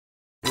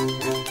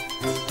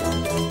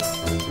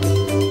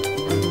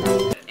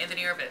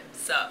Ervin.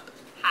 Sup?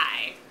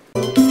 Hi.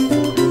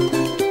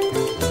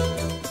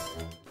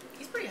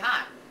 He's pretty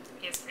hot.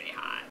 He is pretty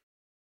hot.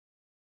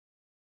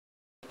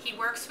 He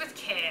works with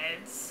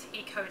kids.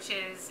 He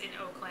coaches in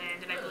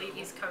Oakland, and I believe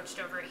he's coached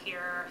over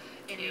here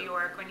in New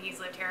York when he's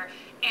lived here.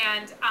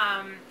 And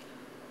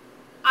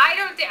I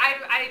don't think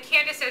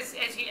Candace,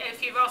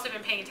 if you've also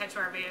been paying attention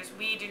to our videos,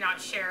 we do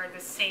not share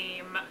the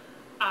same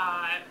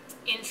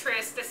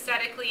interest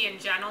aesthetically in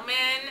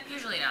gentlemen.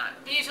 Usually not.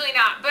 Usually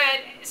not.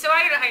 But so I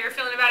don't know how you're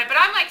feeling about it, but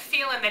I'm like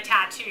feeling the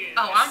tattoos.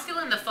 Oh, I'm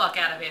feeling the fuck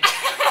out of it.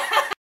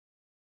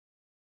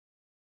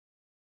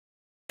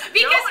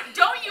 Because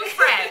don't you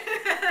fret.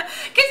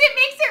 Because it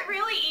makes it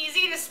really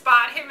easy to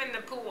spot him in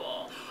the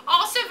pool.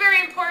 Also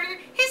very important,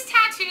 his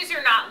tattoos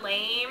are not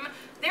lame.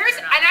 And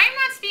I'm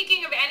not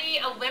speaking of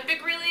any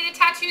Olympic related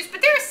tattoos,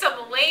 but there's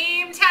some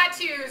lame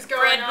tattoos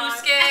going on.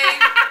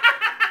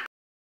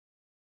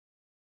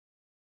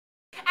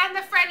 And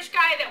the French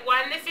guy that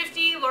won the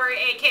 50,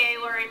 aka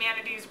Laurie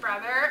Manadou's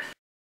brother.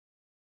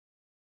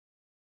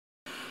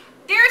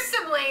 There's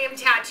some lame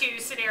tattoo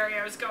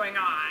scenarios going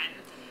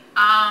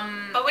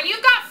on. But when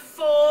you've got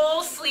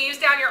full sleeves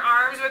down your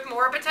arms with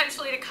more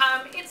potentially to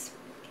come, it's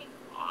fucking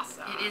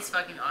awesome. It is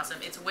fucking awesome.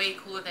 It's way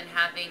cooler than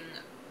having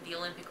the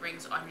Olympic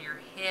rings on your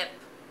hip.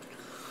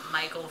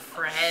 Michael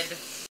Fred.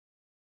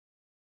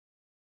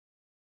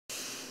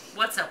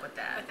 What's up with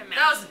that?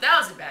 That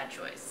was a bad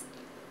choice.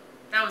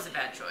 That was a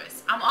bad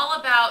choice. I'm all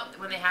about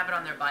when they have it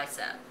on their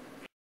bicep.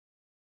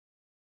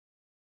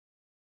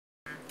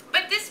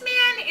 But this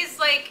man is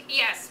like,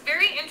 yes,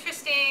 very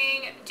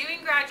interesting,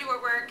 doing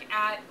graduate work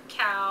at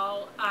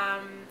Cal,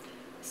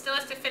 still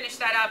has to finish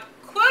that up,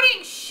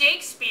 quoting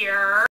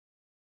Shakespeare.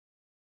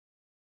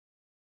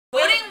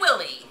 Quoting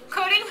Willie.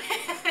 Quoting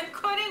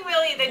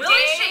Willie, the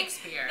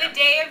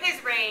day of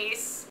his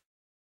race.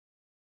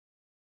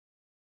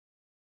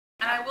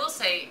 And I will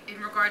say, in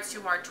regards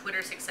to our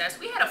Twitter success,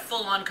 we had a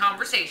full-on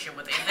conversation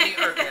with Anthony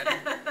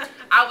Ervin.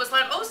 I was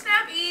like, oh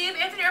snap, Eve,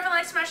 Anthony Ervin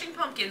likes Smashing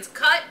Pumpkins.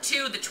 Cut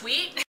to the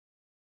tweet.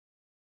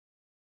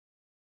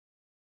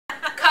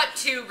 Cut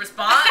to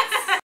response.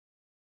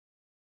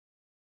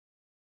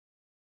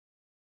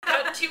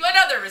 Cut to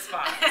another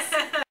response.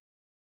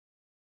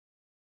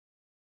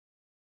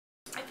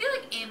 I feel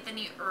like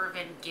Anthony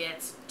Ervin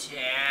gets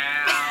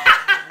down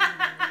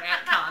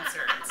at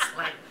concerts.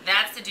 Like,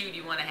 that's the dude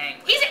you want to hang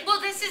with. Well,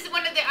 this is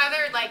one of the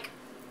other, like,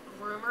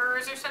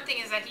 rumors or something,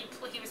 is that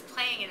he was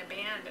playing in a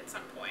band at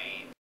some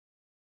point.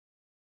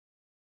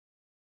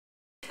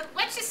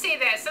 Let's just say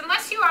this,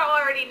 unless you all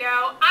already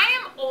know, I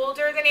am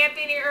older than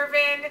Anthony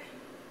Ervin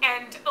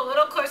and a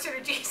little closer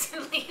to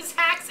Jason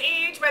Lezak's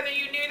age, whether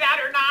you knew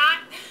that or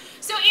not.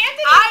 So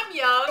Anthony... I'm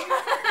young.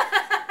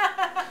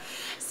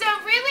 So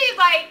really,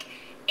 like,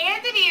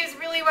 Anthony is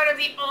really one of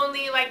the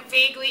only, like,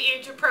 vaguely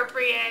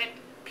age-appropriate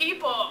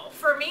people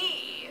for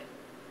me.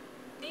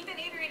 Nathan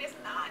Adrian is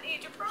not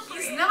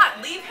age-appropriate. He's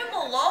not. Leave him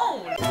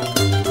alone.